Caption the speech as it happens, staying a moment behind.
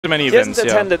many He events,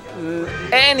 hasn't attended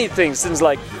anything since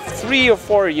like 3 or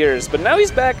 4 years, but now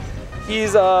he's back.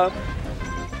 He's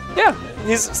yeah,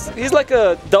 he's like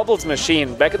a doubles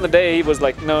machine. Back in the day, he was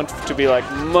like known to be like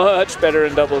much better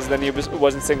in doubles than he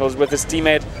was in singles with his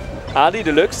teammate Adi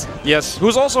Deluxe. Yes,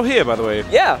 who's also here, by the way.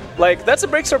 Yeah, like that's a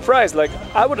big surprise. Like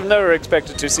I would have never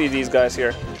expected to see these guys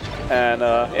here, and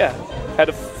yeah, had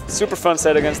a super fun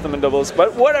set against them in doubles.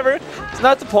 But whatever, it's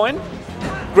not the point.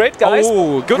 Great guys.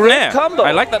 Oh, good Great nair. combo.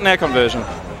 I like that nair conversion.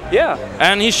 Yeah.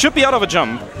 And he should be out of a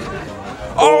jump.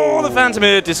 Oh, the Phantom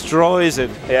Hit destroys it.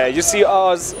 Yeah, you see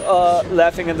Oz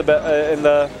laughing in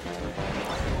the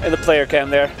player cam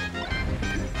there.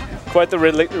 Quite the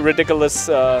ridiculous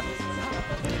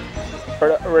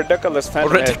ridiculous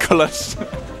Phantom Hit. Ridiculous.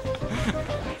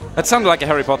 That sounded like a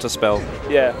Harry Potter spell.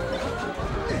 Yeah.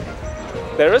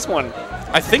 There is one.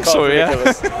 I think so,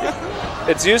 yeah.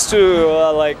 It's used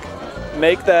to like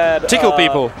make that tickle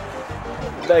people.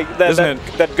 Like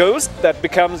that ghost that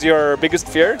becomes your biggest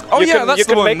fear. Oh yeah, that's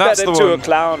the one. You can make that into a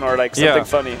clown or like something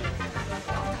funny.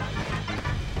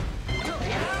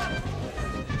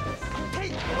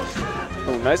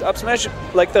 Oh, nice up smash.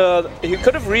 Like he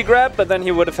could have re-grabbed, but then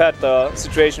he would have had the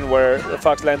situation where the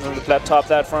Fox lands on the top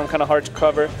platform, kind of hard to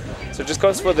cover. So just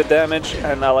goes for the damage,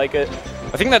 and I like it.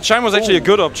 I think that Chime was actually a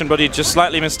good option, but he just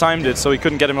slightly mistimed it, so he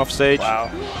couldn't get him off stage. Wow.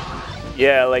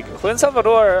 Yeah, like Huen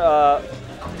Salvador,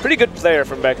 pretty good player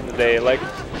from back in the day. Like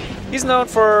he's known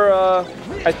for,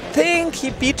 I think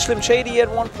he beat Slim Shady at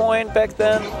one point back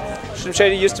then. Slim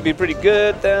Shady used to be pretty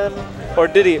good then, or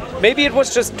did he? Maybe it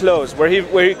was just close, where he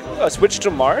switched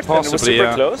to Marth and it was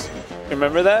super close.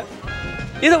 Remember that?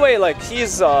 Either way, like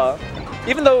he's,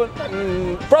 even though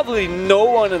probably no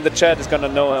one in the chat is gonna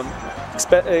know him,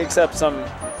 except some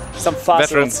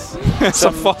fossils.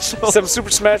 Some Super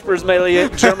Smash Bros. Melee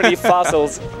Germany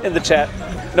fossils in the chat.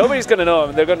 Nobody's gonna know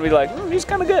him. They're gonna be like, he's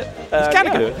kind of good. He's kind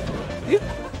of good.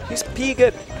 He's pretty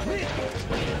good.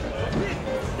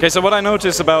 Okay, so what I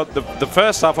noticed about the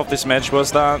first half of this match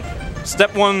was that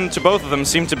step one to both of them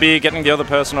seemed to be getting the other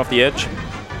person off the edge.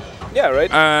 Yeah, right.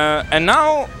 And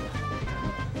now,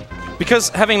 because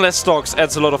having less stocks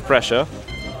adds a lot of pressure,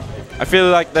 I feel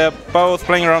like they're both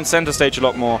playing around center stage a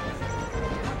lot more.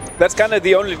 That's kind of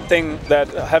the only thing that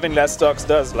having less stocks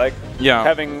does, like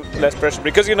having less pressure.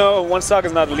 Because, you know, one stock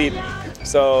is not elite.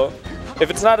 So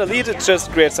if it's not elite, it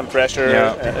just creates some pressure.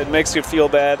 Yeah. It makes you feel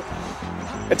bad.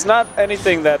 It's not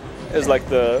anything that is like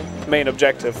the main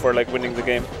objective for like winning the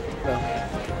game. No.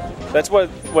 That's what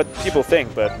people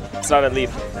think, but it's not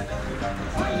elite.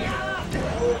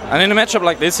 And in a matchup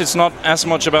like this, it's not as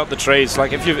much about the trades.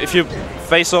 Like if you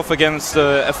face off against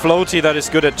a floaty that is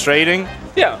good at trading,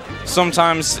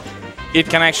 sometimes it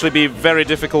can actually be very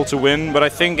difficult to win. But I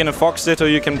think in a Fox Sitter,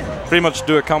 you can pretty much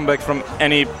do a comeback from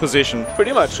any position.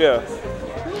 Pretty much, yeah.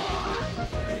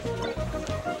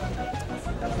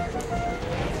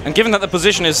 And given that the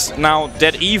position is now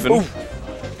dead even,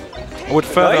 I would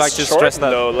further like to stress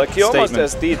that though. Like he almost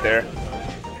SD'd there.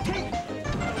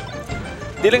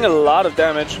 Dealing a lot of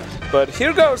damage, but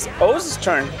here goes Oz's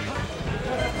turn.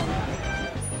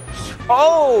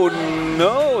 Oh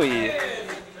no!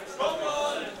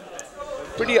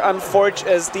 Pretty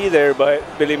unfortunate SD there by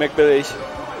Billy McBillig.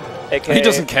 AKA he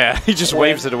doesn't care. He just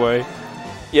waves it away.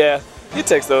 Yeah, he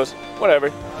takes those.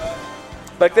 Whatever.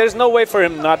 Like there's no way for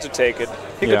him not to take it.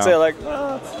 He could say like,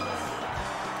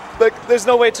 like there's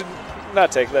no way to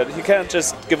not take that. He can't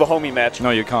just give a homie match. No,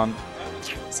 you can't.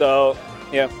 So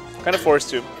yeah. Kind of forced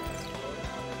to.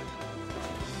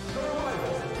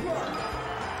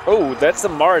 Oh, that's the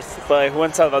Marth by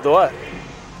Huen Salvador.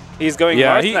 He's going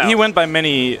Marth now. He went by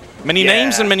many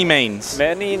names and many mains.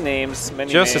 Many names,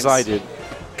 many Just names. as I did.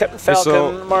 Captain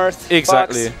Falcon, Marth,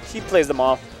 exactly. Fox, he plays them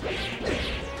all.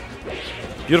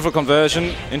 Beautiful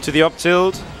conversion into the up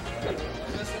tilt.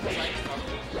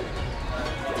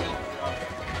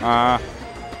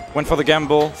 Went for the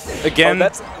gamble again. Oh,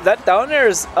 that down air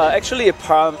is actually a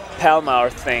Palmar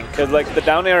thing, because like the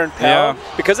down air and Pal,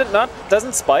 because it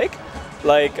doesn't spike,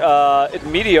 like it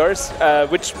meteors,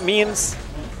 which means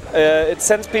it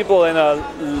sends people in a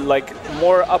like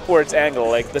more upwards angle.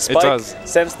 Like the spike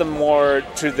sends them more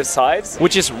to the sides,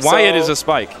 which is why it is a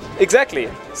spike. Exactly.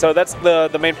 So that's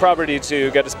the main property to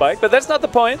get a spike, but that's not the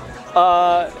point.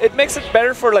 It makes it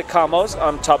better for like combos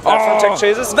on top platform tech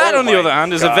chases. That, on the other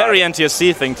hand, is a very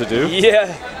NTSC thing to do.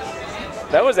 Yeah,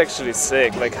 that was actually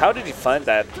sick. Like, how did he find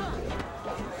that?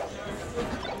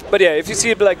 But yeah, if you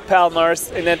see like Pal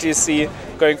Marth in NTSC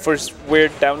going for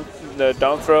weird down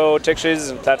throw tech chases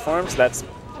and platforms, that's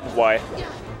why.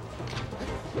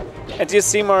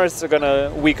 NTSC Marths are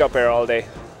gonna weak up air all day.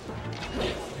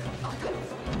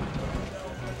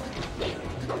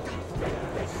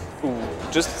 Ooh,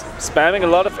 just spamming a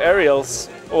lot of aerials.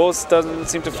 Oz doesn't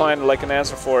seem to find like an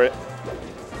answer for it.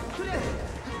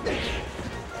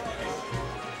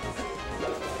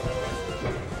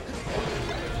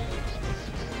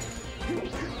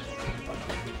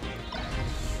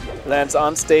 Lands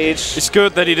on stage. It's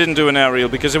good that he didn't do an aerial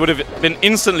because it would have been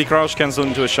instantly crouch cancelled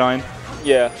into a shine.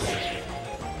 Yeah.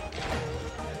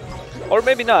 Or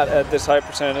maybe not at this high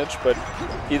percentage, but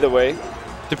either way.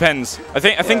 Depends. I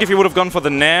think if he would have gone for the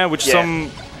nair, which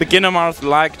some beginner Marth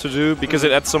like to do because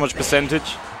it adds so much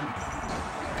percentage,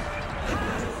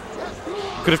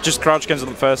 could have just crouch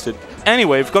cancelled the first hit.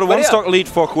 Anyway, we've got a one-stock lead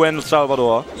for Huen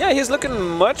Salvador. Yeah, he's looking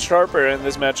much sharper in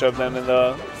this matchup than in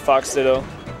the Fox Ditto.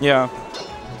 Yeah.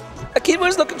 Akid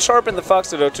was looking sharp in the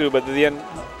Fox Ditto too, but at the end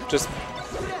just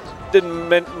didn't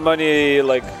mean many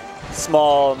like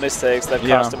small mistakes that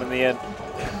cost him in the end.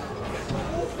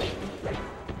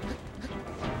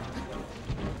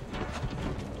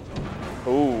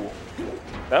 Ooh,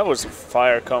 that was a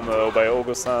fire combo by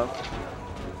oguzhan.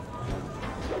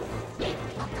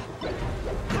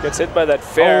 Gets hit by that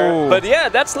fair. Oh. But yeah,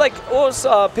 that's like Oz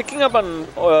picking up on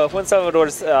Huen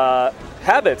Salvador's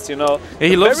habits, you know.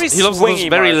 He loves those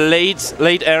very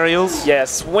late aerials. Yeah,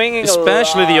 swinging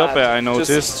especially a lot. the up air, I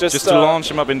noticed, just to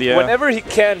launch him up in the air. Whenever he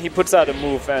can, he puts out a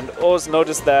move, and Oz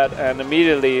noticed that and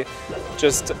immediately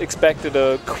just expected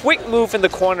a quick move in the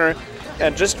corner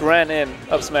and just ran in,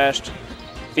 up smashed.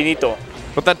 Finito.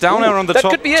 But that down air on the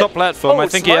top platform, I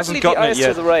think he hasn't gotten it yet.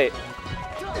 To the right.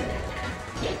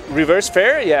 Reverse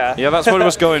fair? Yeah. Yeah, that's what he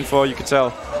was going for, you could tell.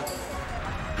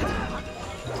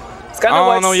 It's kind of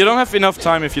oh, no, you don't have enough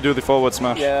time if you do the forward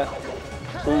smash. Yeah.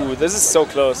 Ooh, this is so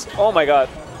close. Oh my god.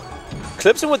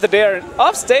 Clips him with the dare.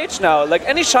 Off stage now. Like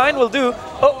any shine will do.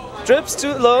 Oh, drips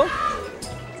too low.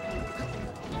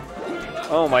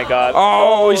 Oh my god.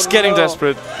 Oh, he's getting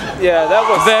desperate. Yeah, that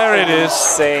was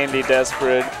insanely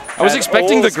desperate. I was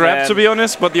expecting the grab, to be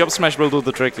honest, but the up smash will do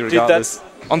the trick regardless.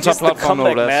 Dude, on top platform,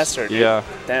 no less. Master, dude. Yeah.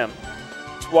 Damn.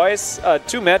 Twice,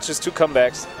 2 matches, 2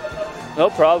 comebacks. No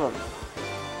problem.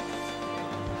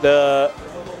 I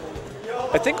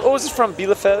think Oz is from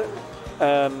Bielefeld.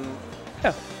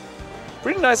 Yeah.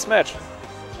 Pretty nice match.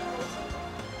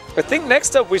 I think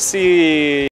next up we see